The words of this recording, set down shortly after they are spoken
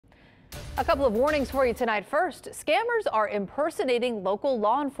A couple of warnings for you tonight. First, scammers are impersonating local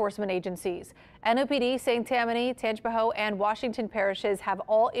law enforcement agencies. NOPD, St. Tammany, Tangipahoa, and Washington parishes have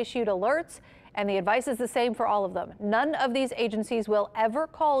all issued alerts, and the advice is the same for all of them. None of these agencies will ever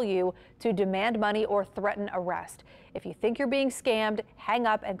call you to demand money or threaten arrest. If you think you're being scammed, hang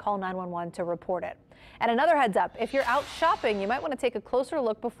up and call 911 to report it. And another heads up, if you're out shopping, you might want to take a closer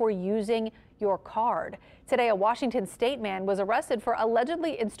look before using your card. Today, a Washington state man was arrested for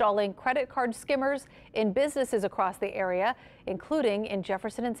allegedly installing credit card skimmers in businesses across the area, including in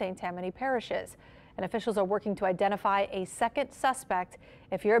Jefferson and St. Tammany parishes. And officials are working to identify a second suspect.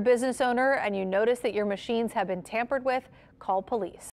 If you're a business owner and you notice that your machines have been tampered with, call police.